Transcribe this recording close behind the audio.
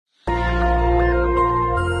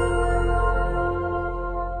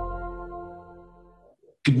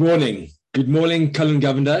Good morning. Good morning, Colin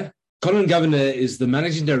Govender. Colin Govender is the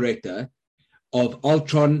Managing Director of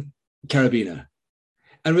Altron Karabina.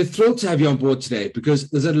 And we're thrilled to have you on board today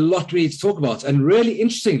because there's a lot we need to talk about. And really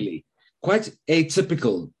interestingly, quite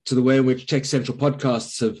atypical to the way in which Tech Central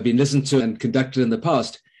podcasts have been listened to and conducted in the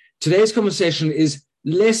past. Today's conversation is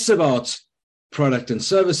less about product and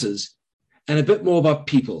services and a bit more about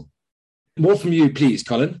people. More from you, please,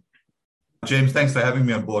 Colin. James, thanks for having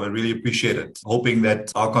me on board. I really appreciate it. Hoping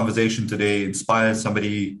that our conversation today inspires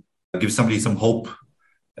somebody, gives somebody some hope,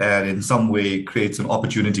 and in some way creates an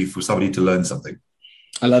opportunity for somebody to learn something.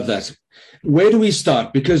 I love that. Where do we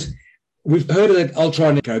start? Because we've heard that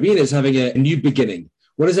Altron Karabina is having a new beginning.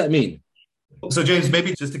 What does that mean? So, James,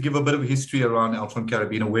 maybe just to give a bit of history around Altron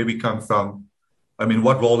Karabina, where we come from. I mean,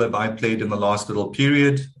 what role have I played in the last little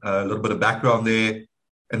period? A little bit of background there.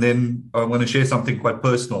 And then I want to share something quite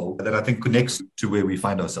personal that I think connects to where we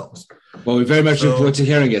find ourselves. Well, we very much look forward to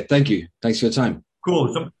hearing it. Thank you. Thanks for your time.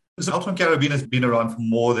 Cool. So Altron Karabina has been around for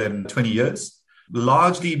more than 20 years.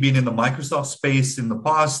 Largely been in the Microsoft space in the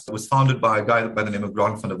past. It was founded by a guy by the name of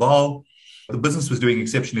Grant van der Waal. The business was doing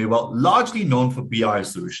exceptionally well, largely known for BI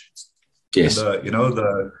solutions. Yes.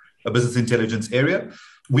 The business intelligence area.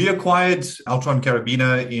 We acquired Altron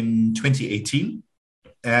Karabina in 2018.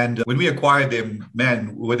 And when we acquired them,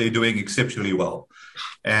 man, were they doing exceptionally well.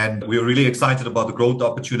 And we were really excited about the growth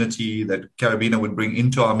opportunity that Karabina would bring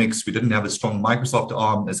into our mix. We didn't have a strong Microsoft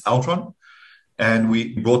arm as Altron, and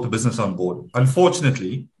we brought the business on board.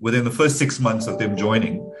 Unfortunately, within the first 6 months of them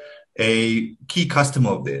joining, a key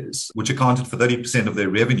customer of theirs, which accounted for 30% of their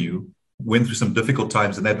revenue, went through some difficult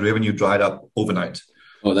times, and that revenue dried up overnight.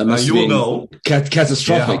 Oh, that must be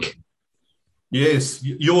catastrophic. Yeah. Yes,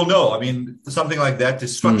 you all know. I mean, something like that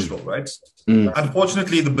is structural, right?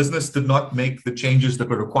 Unfortunately, the business did not make the changes that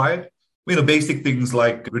were required. Basic things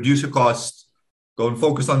like reduce your cost, go and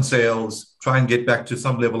focus on sales, try and get back to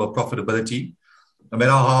some level of profitability, no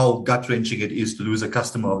matter how gut-wrenching it is to lose a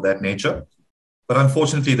customer of that nature. But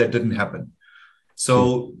unfortunately, that didn't happen.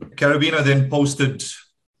 So Karabina then posted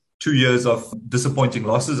 2 years of disappointing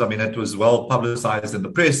losses. I mean, it was well publicized in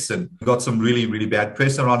the press and got some really, really bad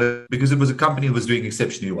press around it because it was a company that was doing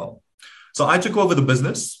exceptionally well. So I took over the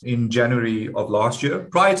business in January of last year.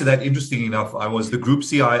 Prior to that, interestingly enough, I was the group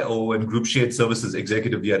CIO and group shared services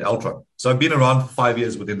executive here at Altron. So I've been around for 5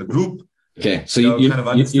 years within the group. Okay, so you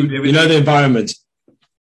know the environment.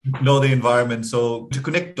 Know the environment. So to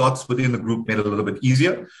connect dots within the group made it a little bit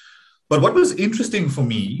easier. But what was interesting for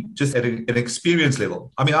me, just at an experience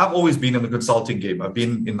level, I mean, I've always been in the consulting game. I've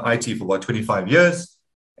been in IT for about 25 years,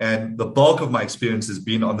 and the bulk of my experience has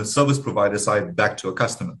been on the service provider side back to a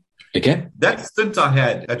customer. Okay. That stint I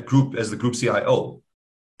had at Group as the Group CIO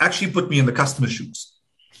actually put me in the customer's shoes.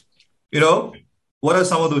 What are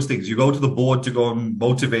some of those things? You go to the board to go and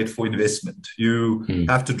motivate for investment. You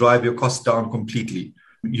have to drive your costs down completely.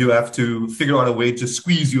 You have to figure out a way to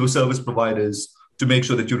squeeze your service providers to make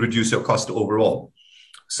sure that you reduce your cost overall.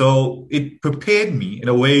 So it prepared me in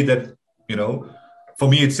a way that, for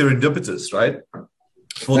me, it's serendipitous, right?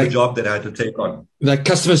 For the job that I had to take on. That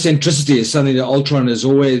customer centricity is something that Altron has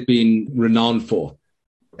always been renowned for.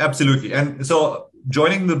 Absolutely. And so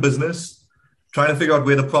joining the business, trying to figure out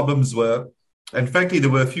where the problems were, and frankly,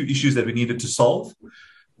 there were a few issues that we needed to solve.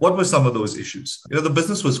 What were some of those issues? The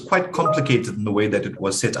business was quite complicated in the way that it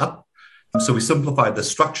was set up. So we simplified the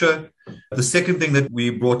structure. The second thing that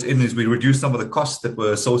we brought in is we reduced some of the costs that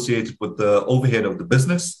were associated with the overhead of the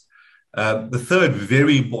business. The third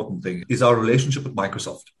very important thing is our relationship with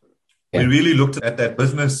Microsoft. Yeah. We really looked at that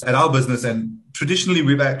business, at our business, and traditionally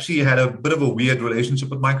we've actually had a bit of a weird relationship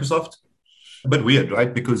with Microsoft. A bit weird,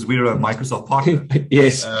 right? Because we're a Microsoft partner.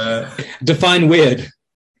 Yes. Define weird.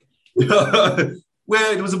 Well,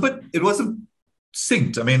 it wasn't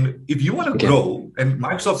synced. I mean, if you want to grow and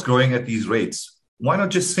Microsoft's growing at these rates, why not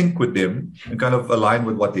just sync with them and kind of align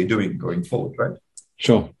with what they're doing going forward, right?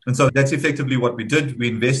 Sure. And so that's effectively what we did. We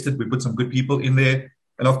invested, we put some good people in there.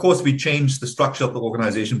 And of course, we changed the structure of the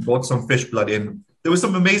organization, brought some fresh blood in. There were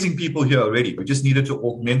some amazing people here already. We just needed to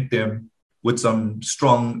augment them with some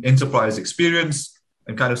strong enterprise experience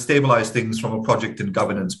and kind of stabilize things from a project and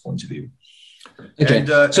governance point of view. Okay.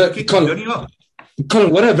 And, so,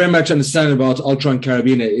 Colin, what I very much understand about Altron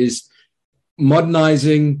Karabina is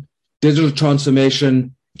modernizing, digital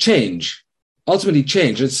transformation, change, ultimately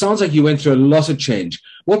change. It sounds like you went through a lot of change.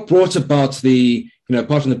 What brought about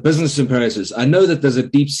apart from the business imperatives? I know that there's a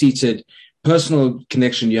deep-seated personal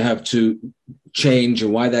connection you have to change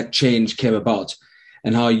and why that change came about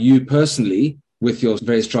and how you personally, with your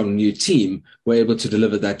very strong new team, were able to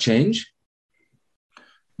deliver that change.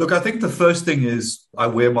 Look, I think the first thing is I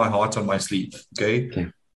wear my heart on my sleeve. Okay.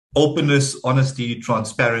 Openness, honesty,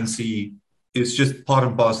 transparency is just part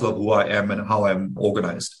and parcel of who I am and how I'm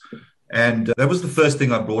organized. And that was the first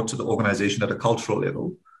thing I brought to the organization at a cultural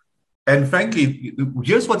level. And frankly,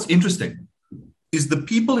 here's what's interesting is the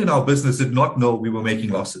people in our business did not know we were making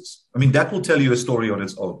losses. I mean, that will tell you a story on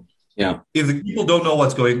its own. Yeah. If the people don't know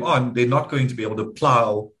what's going on, they're not going to be able to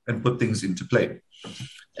plow and put things into play.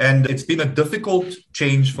 And it's been a difficult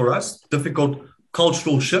change for us, difficult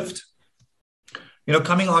cultural shift. You know,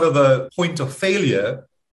 coming out of a point of failure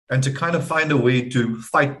and to kind of find a way to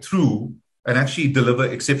fight through and actually deliver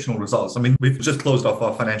exceptional results. I mean, we've just closed off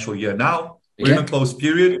our financial year now. We're in a closed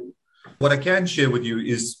period. What I can share with you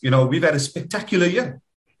is, you know, we've had a spectacular year,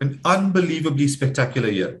 an unbelievably spectacular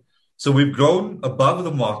year. So we've grown above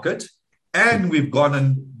the market and we've gone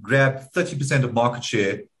and grabbed 30% of market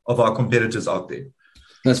share of our competitors out there.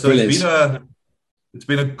 That's brilliant. It's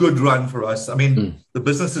been a good run for us. I mean, the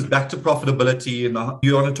business is back to profitability, and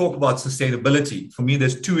you want to talk about sustainability. For me,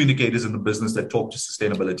 there's two indicators in the business that talk to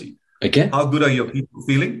sustainability. Okay. How good are your people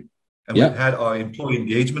feeling? And we've had our employee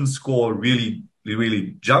engagement score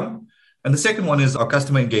really jump. And the second one is our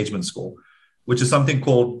customer engagement score, which is something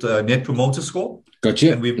called Net Promoter Score.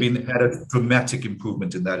 Gotcha. And we've had a dramatic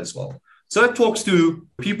improvement in that as well. So that talks to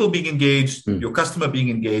people being engaged, your customer being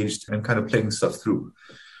engaged, and kind of playing stuff through.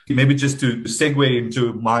 Maybe just to segue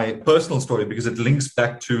into my personal story, because it links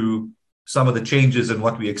back to some of the changes and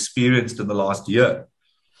what we experienced in the last year.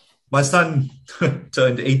 My son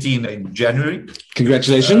turned 18 in January.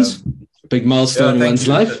 Congratulations. Big milestone in one's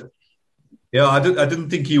life. Yeah, I didn't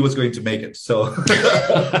think he was going to make it. So,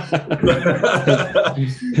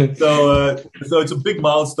 so it's a big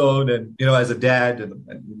milestone. And, you know, as a dad and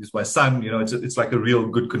he's my son, you know, it's like a real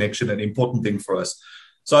good connection and important thing for us.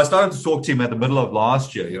 So I started to talk to him at the middle of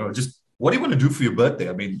last year, you know, just what do you want to do for your birthday?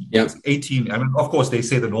 I mean, it's 18. I mean, of course, they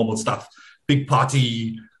say the normal stuff, big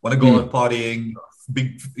party, want to go out partying,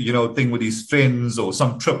 big, you know, thing with his friends or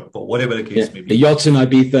some trip or whatever the case may be. The yachts in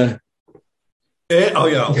Ibiza. Oh,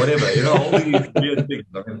 yeah, whatever, you know, all these weird things,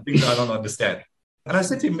 I mean, things I don't understand. And I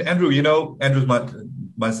said to him, Andrew, you know, Andrew's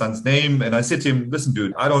my son's name. And I said to him, listen,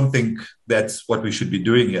 dude, I don't think that's what we should be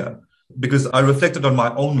doing here, because I reflected on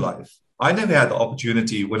my own life. I never had the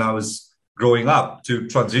opportunity when I was growing up to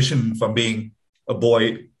transition from being a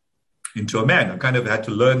boy into a man. I kind of had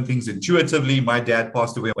to learn things intuitively. My dad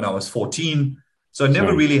passed away when I was 14. So I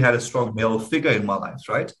never really had a strong male figure in my life,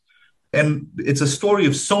 right? And it's a story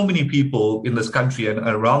of so many people in this country and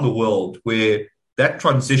around the world where that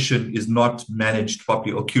transition is not managed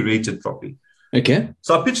properly or curated properly. Okay.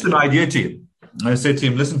 So I pitched an idea to him. I said to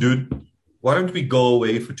him, listen, dude, why don't we go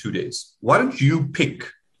away for 2 days? Why don't you pick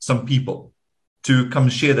some people to come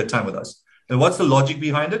share that time with us? And what's the logic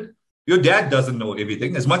behind it? Your dad doesn't know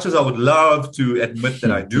everything. As much as I would love to admit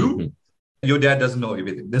that I do, your dad doesn't know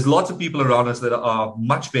everything. There's lots of people around us that are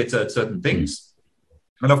much better at certain things.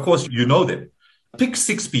 And of course, you know them. Pick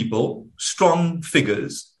 6 people, strong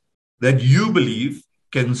figures that you believe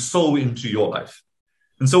can sow into your life.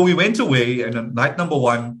 And so we went away, and on night number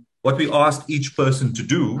 1, what we asked each person to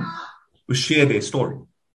do was share their story.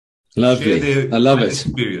 Lovely. I love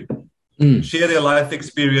it. Share their life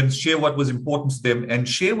experience, share what was important to them, and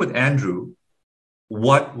share with Andrew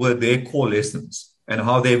what were their core lessons and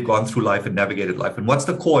how they've gone through life and navigated life. And what's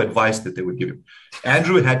the core advice that they would give him?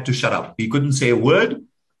 Andrew had to shut up. He couldn't say a word.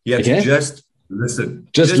 He had to just listen.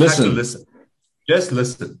 Just listen. Had to listen. Just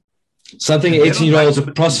listen. Something 18-year-olds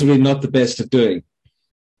are possibly not the best at doing.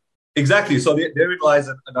 Exactly. So therein lies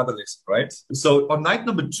another lesson, right? So on night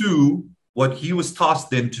number 2, what he was tasked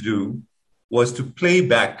then to do was to play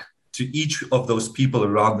back to each of those people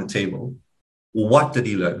around the table. What did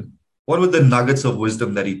he learn? What were the nuggets of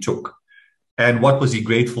wisdom that he took? And what was he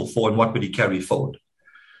grateful for? And what would he carry forward?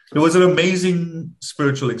 It was an amazing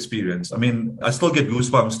spiritual experience. I mean, I still get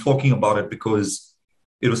goosebumps talking about it because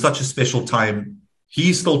it was such a special time.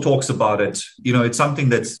 He still talks about it. You know, it's something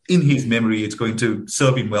that's in his memory. It's going to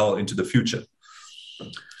serve him well into the future.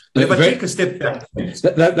 But if I take a step back,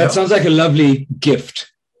 that sounds like a lovely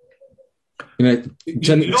gift. You know,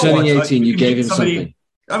 turning 18, you gave him something.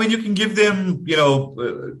 I mean, you can give them, you know,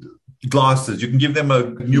 glasses. You can give them a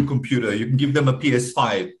new computer. You can give them a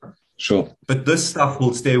PS5. Sure. But this stuff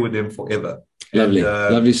will stay with them forever. Lovely.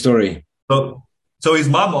 Lovely story. So his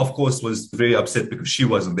mom, of course, was very upset because she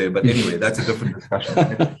wasn't there. But anyway, that's a different discussion.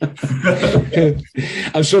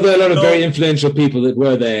 I'm sure there are a lot of very influential people that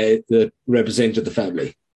were there that represented the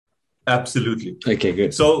family. Absolutely. Okay,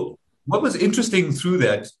 good. So what was interesting through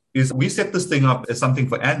that is we set this thing up as something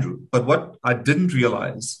for Andrew. But what I didn't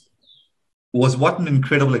realize was what an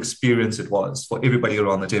incredible experience it was for everybody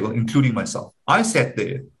around the table, including myself. I sat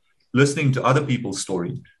there listening to other people's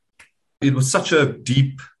story. It was such a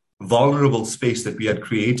deep, vulnerable space that we had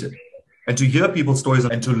created. And to hear people's stories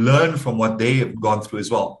and to learn from what they have gone through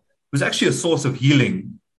as well, it was actually a source of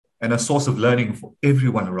healing and a source of learning for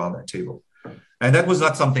everyone around that table. And that was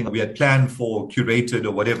not something we had planned for, curated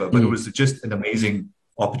or whatever, but it was just an amazing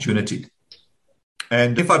opportunity.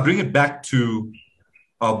 And if I bring it back to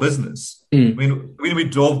our business, when we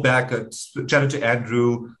drove back, I chatted to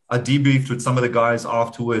Andrew, I debriefed with some of the guys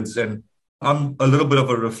afterwards, and I'm a little bit of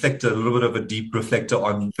a reflector, a little bit of a deep reflector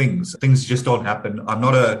on things. Things just don't happen. I'm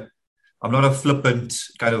not a flippant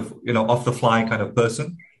kind of, off the fly kind of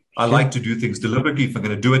person. I like to do things deliberately. If I'm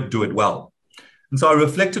going to do it well. And so I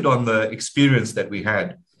reflected on the experience that we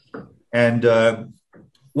had. And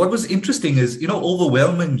what was interesting is,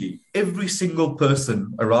 overwhelmingly, every single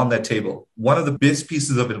person around that table, one of the best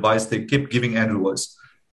pieces of advice they kept giving Andrew was,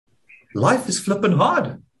 life is flipping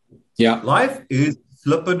hard. Yeah. Life is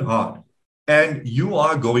flipping hard. And you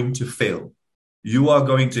are going to fail. You are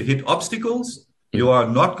going to hit obstacles. You are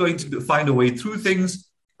not going to find a way through things,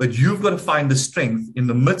 but you've got to find the strength in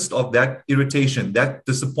the midst of that irritation, that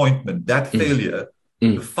disappointment, that failure,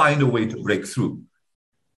 to find a way to break through.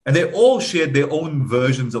 And they all shared their own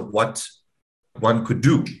versions of what one could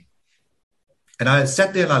do. And I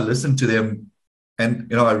sat there and I listened to them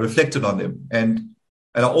and, I reflected on them. And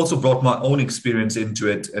I also brought my own experience into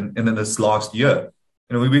it. And in this last year,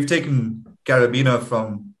 we've taken Karabina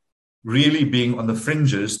from really being on the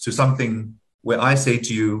fringes to something where I say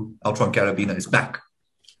to you, Altron Karabina is back.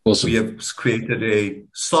 Awesome. We have created a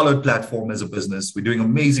solid platform as a business. We're doing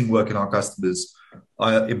amazing work in our customers.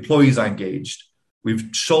 Our employees are engaged. We've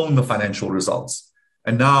shown the financial results.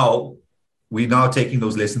 And now we're taking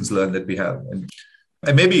those lessons learned that we have.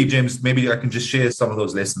 And maybe, James, maybe I can just share some of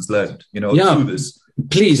those lessons learned, through this.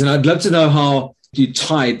 Please. And I'd love to know how you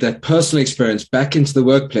tied that personal experience back into the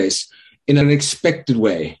workplace in an expected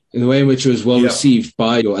way, in the way in which it was well received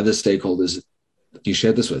by your other stakeholders you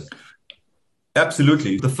shared this with.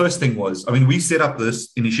 Absolutely. The first thing was, we set up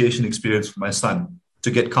this initiation experience for my son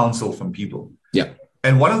to get counsel from people. Yeah.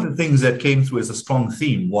 And one of the things that came through as a strong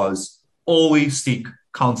theme was always seek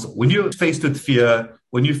counsel. When you're faced with fear,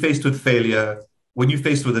 when you're faced with failure, when you're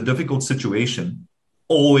faced with a difficult situation,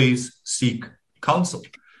 always seek counsel.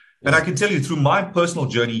 And I can tell you through my personal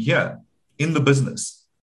journey here in the business,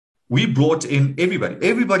 we brought in everybody.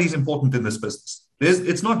 Everybody's important in this business.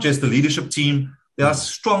 It's not just the leadership team. There are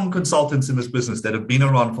strong consultants in this business that have been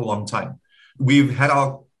around for a long time. We've had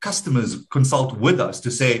our customers consult with us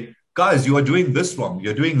to say, guys, you are doing this wrong.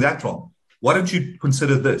 You're doing that wrong. Why don't you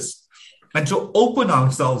consider this? And to open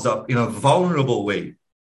ourselves up in a vulnerable way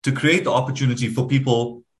to create the opportunity for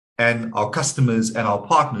people and our customers and our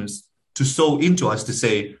partners to sow into us to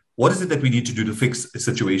say, what is it that we need to do to fix a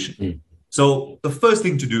situation? So the first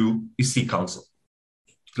thing to do is seek counsel.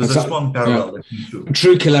 There's a strong parallel that comes through.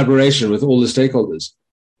 True collaboration with all the stakeholders.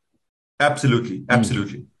 Absolutely.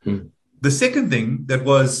 The second thing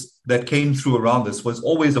that came through around this was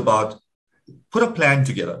always about put a plan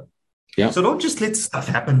together. Yeah. So don't just let stuff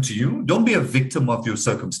happen to you. Don't be a victim of your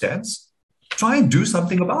circumstance. Try and do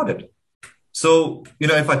something about it. So,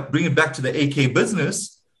 if I bring it back to the AK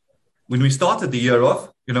business, when we started the year off,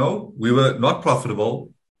 we were not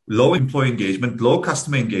profitable, low employee engagement, low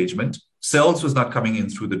customer engagement. Sales was not coming in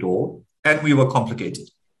through the door, and we were complicated.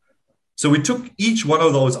 So we took each one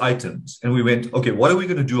of those items and we went, okay, what are we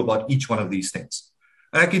going to do about each one of these things?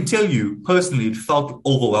 And I can tell you personally, it felt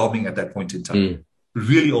overwhelming at that point in time,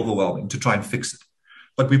 really overwhelming to try and fix it.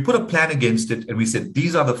 But we put a plan against it and we said,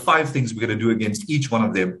 these are the 5 things we're going to do against each one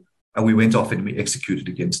of them. And we went off and we executed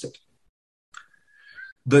against it.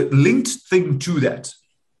 The linked thing to that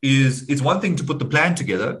is it's one thing to put the plan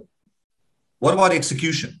together. What about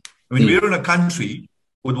execution? We're in a country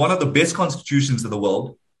with one of the best constitutions in the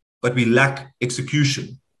world, but we lack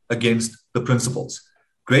execution against the principles.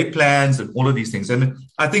 Great plans and all of these things. And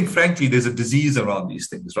I think, frankly, there's a disease around these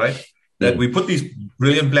things, right? That we put these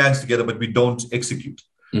brilliant plans together, but we don't execute.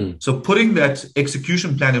 So putting that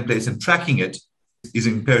execution plan in place and tracking it is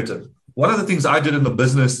imperative. One of the things I did in the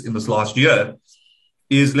business in this last year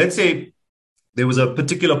is, let's say there was a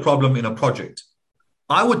particular problem in a project.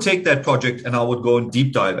 I would take that project and I would go and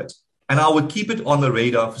deep dive it. And I would keep it on the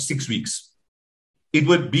radar for 6 weeks. It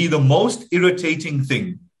would be the most irritating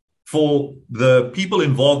thing for the people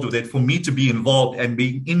involved with it, for me to be involved and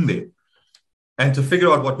being in there and to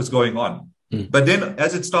figure out what was going on. But then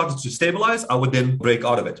as it started to stabilize, I would then break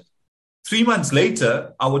out of it. 3 months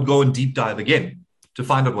later, I would go and deep dive again to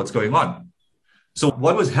find out what's going on. So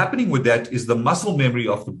what was happening with that is the muscle memory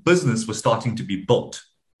of the business was starting to be built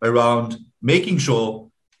around making sure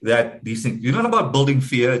that these things, it's not about building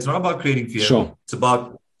fear. It's not about creating fear. Sure. It's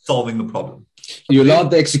about solving the problem. You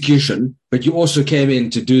allowed the execution, but you also came in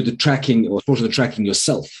to do the tracking or portion of the tracking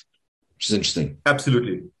yourself, which is interesting.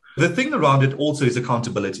 Absolutely. The thing around it also is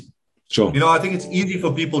accountability. Sure. I think it's easy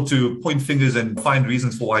for people to point fingers and find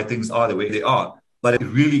reasons for why things are the way they are, but it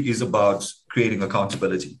really is about creating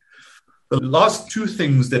accountability. The last two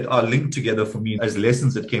things that are linked together for me as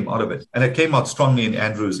lessons that came out of it, and it came out strongly in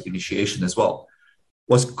Andrew's initiation as well,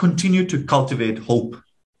 was continue to cultivate hope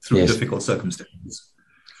through difficult circumstances.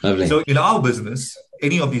 Lovely. So in our business,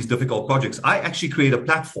 any of these difficult projects, I actually create a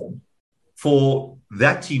platform for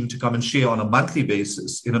that team to come and share on a monthly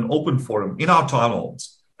basis in an open forum in our town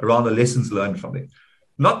halls around the lessons learned from it.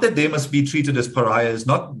 Not that they must be treated as pariahs,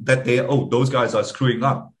 not that those guys are screwing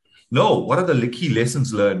up. No, what are the key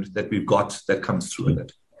lessons learned that we've got that comes through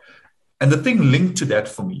it? And the thing linked to that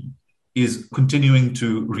for me is continuing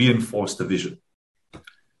to reinforce the vision.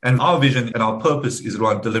 And our vision and our purpose is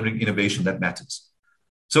around delivering innovation that matters.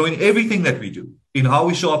 So in everything that we do, in how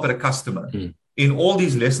we show up at a customer, in all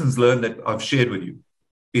these lessons learned that I've shared with you,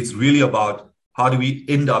 it's really about how do we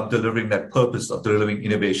end up delivering that purpose of delivering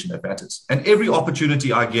innovation that matters. And every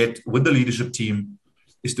opportunity I get with the leadership team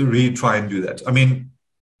is to really try and do that. I mean,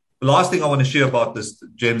 the last thing I want to share about this,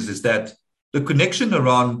 James, is that the connection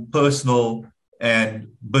around personal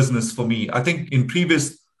and business for me, I think in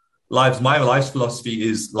previous lives, my life's philosophy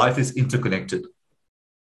is life is interconnected.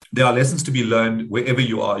 There are lessons to be learned wherever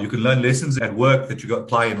you are. You can learn lessons at work that you can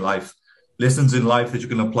apply in life, lessons in life that you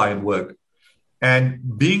can apply in work.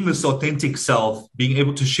 And being this authentic self, being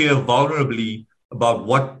able to share vulnerably about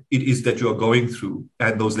what it is that you're going through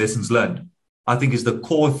and those lessons learned, I think is the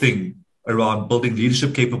core thing around building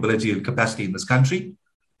leadership capability and capacity in this country,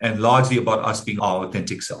 and largely about us being our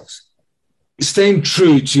authentic selves. Staying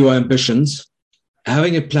true to your ambitions,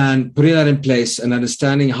 having a plan, putting that in place, and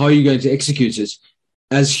understanding how you're going to execute it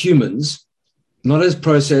as humans, not as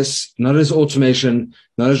process, not as automation,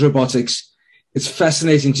 not as robotics. It's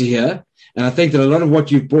fascinating to hear. And I think that a lot of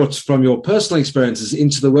what you've brought from your personal experiences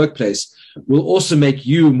into the workplace will also make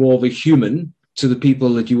you more of a human to the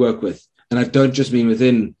people that you work with. And I don't just mean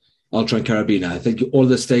within Altron Karabina. I think all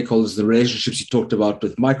the stakeholders, the relationships you talked about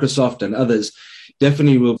with Microsoft and others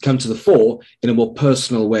definitely will come to the fore in a more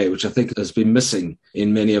personal way, which I think has been missing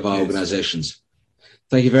in many of our organizations.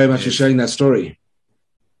 Thank you very much for sharing that story.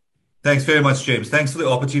 Thanks very much, James. Thanks for the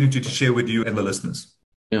opportunity to share with you and the listeners.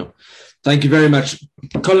 Yeah. Thank you very much.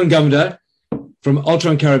 Colin Govender from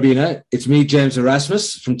Altron Karabina. It's me, James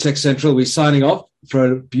Erasmus from Tech Central. We're signing off for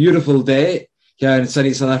a beautiful day here in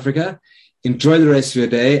sunny South Africa. Enjoy the rest of your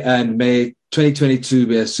day, and may 2022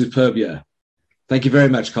 be a superb year. Thank you very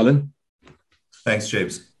much, Colin. Thanks,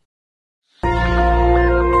 James.